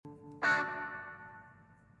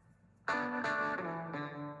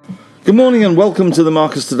Good morning and welcome to the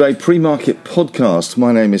Marcus Today pre-market podcast.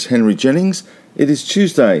 My name is Henry Jennings. It is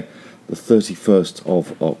Tuesday, the 31st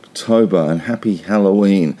of October, and happy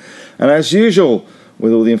Halloween. And as usual,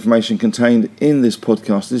 with all the information contained in this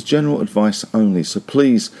podcast is general advice only. So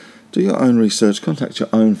please do your own research, contact your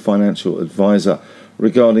own financial advisor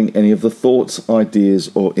regarding any of the thoughts, ideas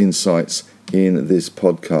or insights in this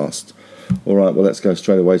podcast. All right, well, let's go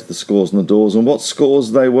straight away to the scores and the doors and what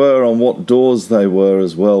scores they were on what doors they were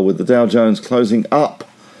as well, with the Dow Jones closing up.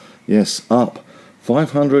 Yes, up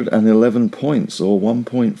 511 points or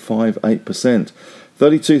 1.58%,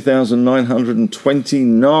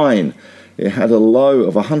 32,929. It had a low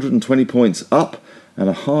of 120 points up and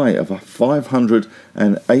a high of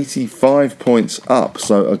 585 points up.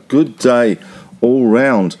 So a good day all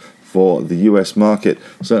round for the US market.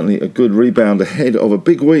 Certainly a good rebound ahead of a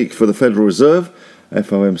big week for the Federal Reserve,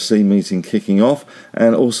 FOMC meeting kicking off,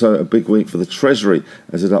 and also a big week for the Treasury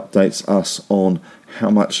as it updates us on how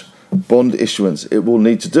much bond issuance it will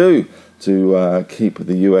need to do to keep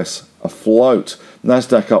the US afloat.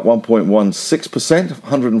 Nasdaq up 1.16%,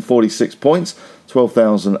 146 points,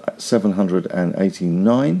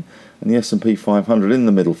 12,789. And the S&P 500 in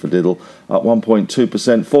the middle for diddle, up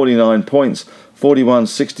 1.2%, 49 points,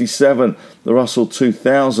 41.67. The Russell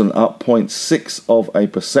 2000 up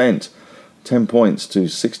 0.6%, 10 points to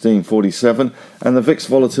 16.47. And the VIX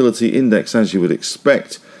Volatility Index, as you would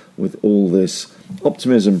expect, with all this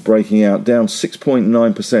optimism breaking out, down 6.9%,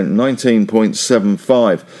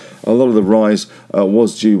 19.75. A lot of the rise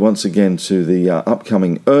was due once again to the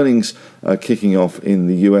upcoming earnings kicking off in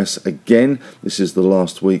the US again. This is the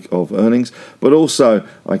last week of earnings, but also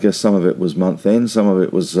I guess some of it was month end, some of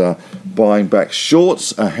it was buying back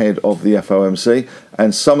shorts ahead of the FOMC,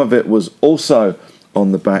 and some of it was also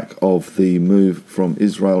on the back of the move from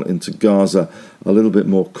Israel into Gaza, a little bit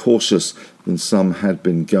more cautious than some had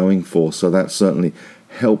been going for. So that certainly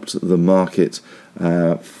helped the market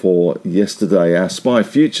for yesterday. Our SPY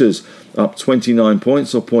futures up 29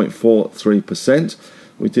 points or 0.43%.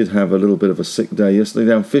 We did have a little bit of a sick day yesterday,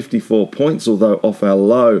 down 54 points, although off our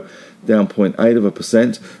low, down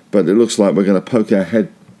 0.8%. But it looks like we're going to poke our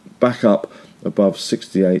head back up above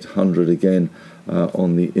 6,800 again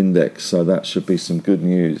on the index. So that should be some good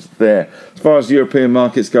news there. As far as European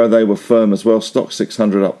markets go, they were firm as well. Stock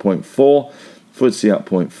 600 up 0.4%. FTSE up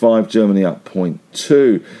 0.5%, Germany up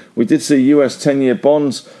 0.2%. We did see US 10-year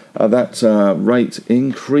bonds, that rate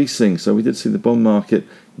increasing. So we did see the bond market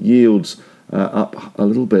yields up a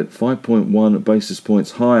little bit, 5.1 basis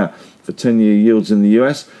points higher for 10-year yields in the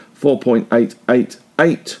US,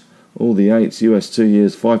 4.888. All the 8s, US 2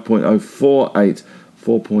 years, 5.048,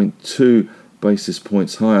 4.2 basis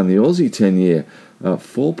points higher. And the Aussie 10-year,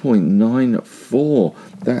 4.94.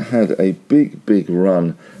 That had a big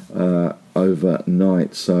run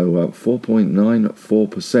overnight, so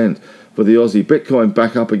 4.94% for the Aussie. Bitcoin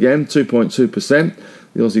back up again, 2.2%.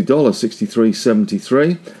 The Aussie dollar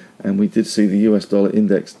 63.73, and we did see the US dollar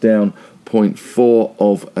index down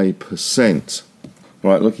 0.4%.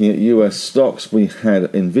 Right, looking at US stocks, we had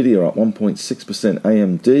Nvidia up 1.6%,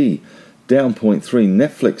 AMD down 0.3%,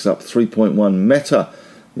 Netflix up 3.1%, Meta,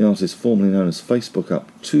 the artist formerly known as Facebook, up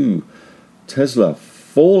 2%, Tesla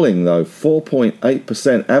falling though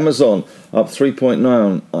 4.8%, Amazon up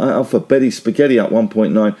 3.9%, Alphabeti Spaghetti up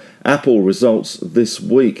 1.9%, Apple results this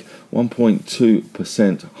week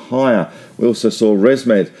 1.2% higher. We also saw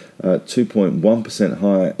ResMed 2.1%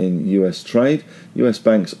 higher in US trade. US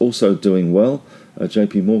banks also doing well.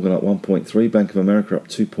 JP Morgan up 1.3%, Bank of America up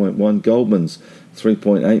 2.1%, Goldman's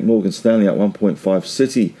 3.8%, Morgan Stanley up 1.5%,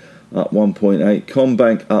 Citi up 1.8%,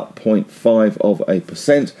 Combank up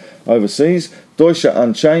 0.5%. Overseas, Deutsche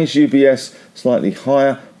unchanged, UBS slightly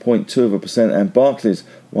higher, 0.2%, and Barclays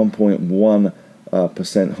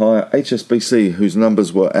 1.1% higher. HSBC, whose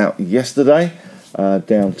numbers were out yesterday,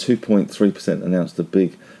 down 2.3%, announced a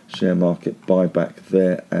big share market buyback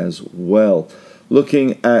there as well.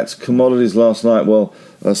 Looking at commodities last night, well,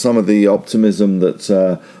 some of the optimism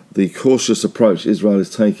that the cautious approach Israel is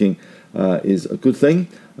taking is a good thing.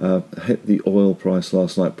 Hit the oil price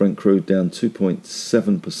last night. Brent crude down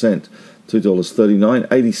 2.7%, $2.39,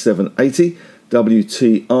 87.80.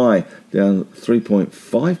 WTI down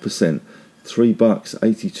 3.5%,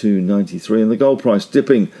 $3.82.93, and the gold price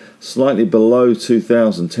dipping slightly below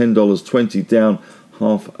 $2,000, $10.20, down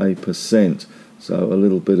 0.5%. So a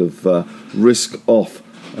little bit of risk off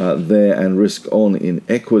there and risk on in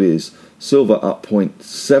equities. Silver up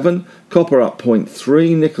 0.7, copper up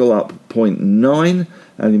 0.3, nickel up 0.9,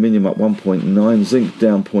 aluminium up 1.9, zinc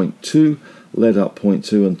down 0.2, lead up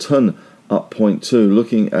 0.2, and tin up 0.2.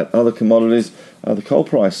 Looking at other commodities, the coal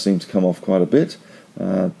price seems to come off quite a bit,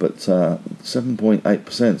 but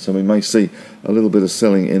 7.8%. So we may see a little bit of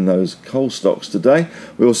selling in those coal stocks today.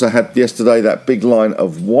 We also had yesterday that big line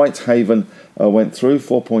of Whitehaven went through,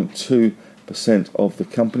 4.2% of the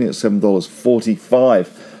company at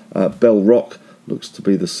 $7.45. Bell Rock looks to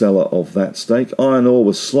be the seller of that stake. Iron ore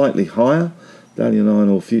was slightly higher. Dalian Iron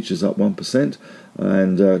Ore futures up 1%.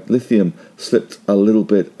 And lithium slipped a little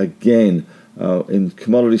bit again. In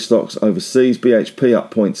commodity stocks overseas, BHP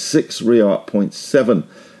up 0.6, Rio up 0.7,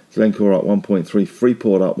 Glencore up 1.3,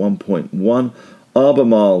 Freeport up 1.1.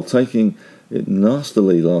 Albemarle taking it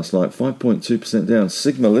nastily last night, 5.2% down.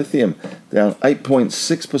 Sigma Lithium down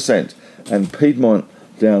 8.6%. And Piedmont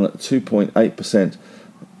down at 2.8%.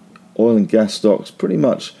 Oil and gas stocks pretty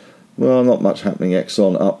much, well, not much happening.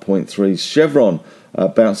 Exxon up 0.3. Chevron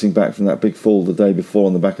bouncing back from that big fall the day before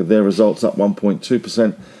on the back of their results, up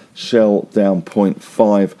 1.2%. Shell down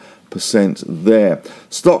 0.5% there.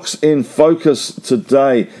 Stocks in focus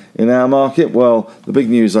today in our market. Well, the big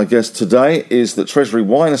news, I guess, today is that Treasury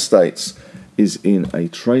Wine Estates is in a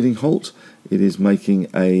trading halt. It is making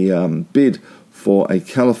a bid for a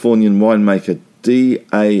Californian winemaker,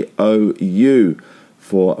 DAOU,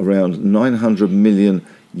 for around $900 million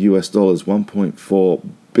US, 1.4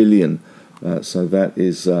 billion. So that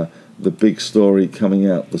is the big story coming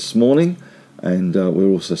out this morning. And we're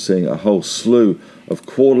also seeing a whole slew of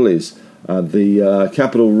quarterlies. The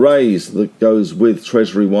capital raise that goes with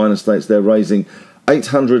Treasury Wine Estates, they're raising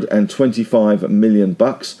 $825 million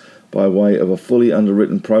by way of a fully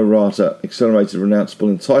underwritten pro rata accelerated renounceable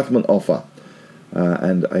entitlement offer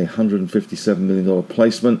and a $157 million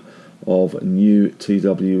placement of new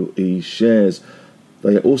TWE shares.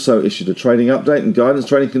 They also issued a trading update, and guidance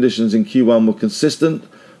trading conditions in Q1 were consistent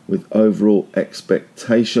with overall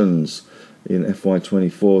expectations. In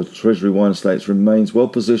FY24, Treasury Wine Estates remains well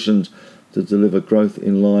positioned to deliver growth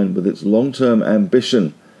in line with its long-term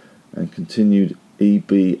ambition and continued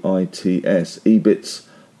EBITS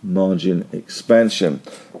margin expansion.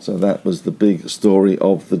 So that was the big story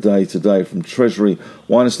of the day today from Treasury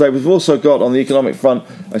Wine Estate. We've also got on the economic front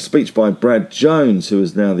a speech by Brad Jones, who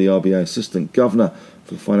is now the RBA Assistant Governor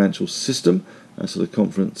for the financial system. That's at a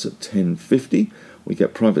conference at 10:50. We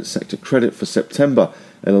get private sector credit for September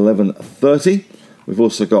at 11:30. We've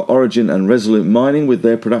also got Origin and Resolute Mining with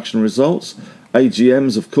their production results.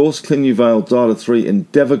 AGMs, of course, Clinuvel, Data3,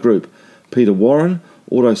 Endeavour Group, Peter Warren,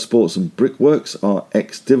 Auto Sports and Brickworks are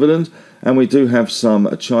ex-dividend. And we do have some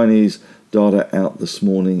Chinese data out this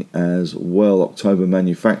morning as well. October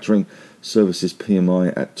manufacturing services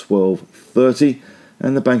PMI at 12:30.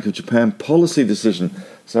 And the Bank of Japan policy decision.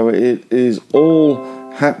 So it is all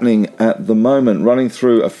happening at the moment. Running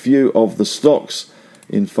through a few of the stocks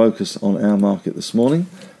in focus on our market this morning.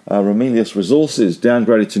 Ramelius Resources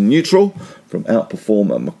downgraded to neutral from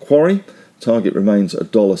outperform at Macquarie. Target remains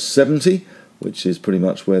 $1.70, which is pretty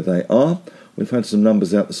much where they are. We've had some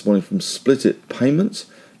numbers out this morning from Splitit Payments.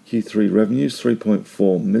 Q3 revenues,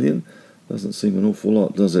 3.4 million. Doesn't seem an awful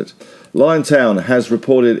lot, does it? Liontown has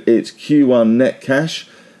reported its Q1 net cash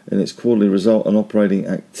in its quarterly result on operating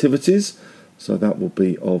activities. So that will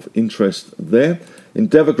be of interest there.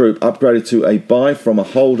 Endeavour Group upgraded to a buy from a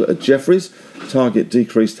hold at Jefferies. Target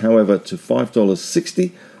decreased, however, to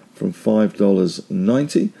 $5.60 from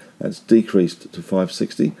 $5.90. That's decreased to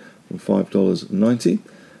 $5.60 from $5.90.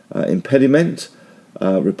 Impediment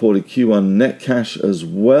reported Q1 net cash as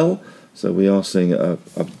well. So we are seeing a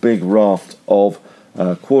big raft of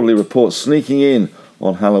quarterly reports sneaking in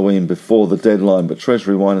on Halloween before the deadline. But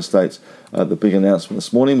Treasury Wine Estates, the big announcement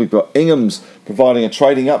this morning. We've got Ingham's providing a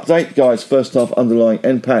trading update. Guys, first half underlying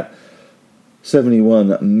NPAT,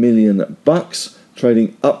 $71 million.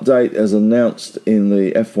 Trading update as announced in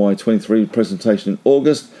the FY23 presentation in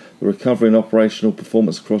August. The recovery in operational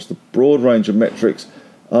performance across the broad range of metrics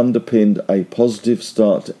underpinned a positive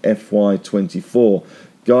start to FY24.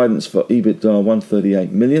 Guidance for EBITDA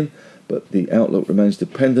 $138 million, but the outlook remains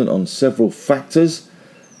dependent on several factors,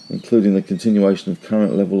 including the continuation of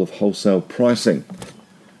current level of wholesale pricing.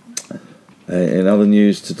 In other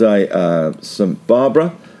news today, St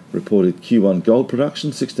Barbara reported Q1 gold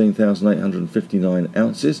production, 16,859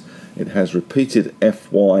 ounces. It has repeated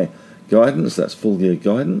FY guidance, that's full year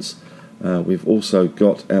guidance. We've also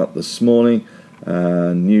got out this morning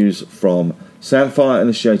news from Sandfire,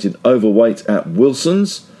 initiated overweight at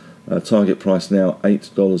Wilson's. Target price now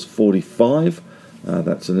 $8.45.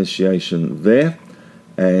 That's initiation there.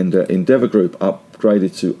 And Endeavour Group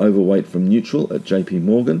upgraded to overweight from neutral at JP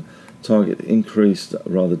Morgan. Target decreased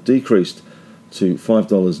to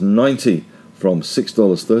 $5.90 from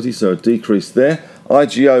 $6.30, so a decrease there.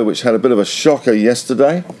 IGO, which had a bit of a shocker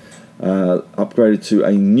yesterday, upgraded to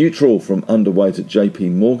a neutral from underweight at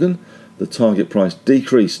JP Morgan. The target price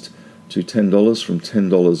decreased to $10 from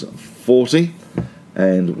 $10.40.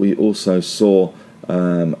 And we also saw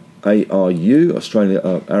ARU, Australia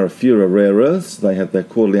Arafura Rare Earths. They had their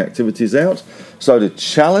quarterly activities out. So did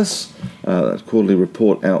Chalice, that's quarterly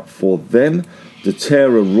report out for them.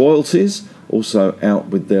 Deterra Royalties, also out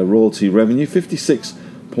with their royalty revenue,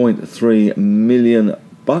 $56.3 million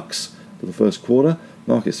for the first quarter.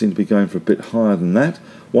 Markets seem to be going for a bit higher than that.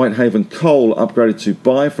 Whitehaven Coal upgraded to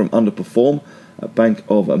buy from underperform at Bank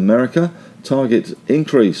of America. Target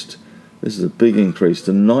increased, this is a big increase,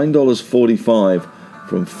 to $9.45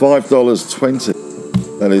 from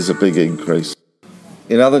 $5.20. That is a big increase.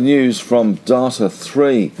 In other news from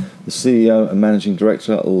Data#3, the CEO and Managing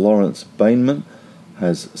Director Lawrence Bainman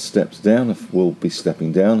has stepped down, will be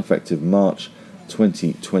stepping down effective March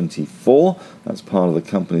 2024. That's part of the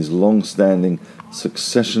company's long-standing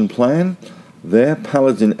succession plan. There,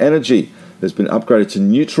 Paladin Energy has been upgraded to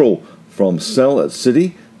neutral from sell at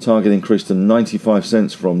Citi. Target increased to 95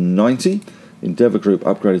 cents from 90. Endeavour Group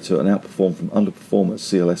upgraded to an outperform from underperform at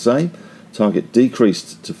CLSA. Target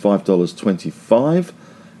decreased to $5.25.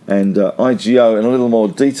 And IGO, in a little more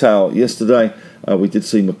detail, yesterday we did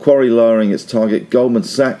see Macquarie lowering its target, Goldman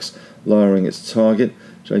Sachs lowering its target,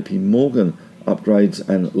 JP Morgan upgrades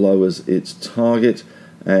and lowers its target,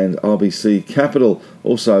 and RBC Capital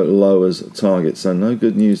also lowers target. So no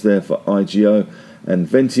good news there for IGO. And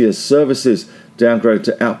Ventia Services downgraded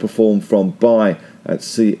to outperform from buy at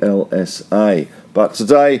CLSA. But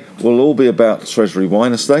today will all be about Treasury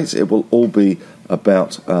Wine Estates. It will all be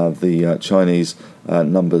about the Chinese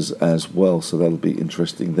numbers as well. So that'll be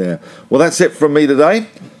interesting there. Well, that's it from me today.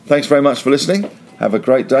 Thanks very much for listening. Have a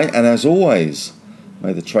great day. And as always,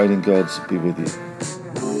 may the trading gods be with you.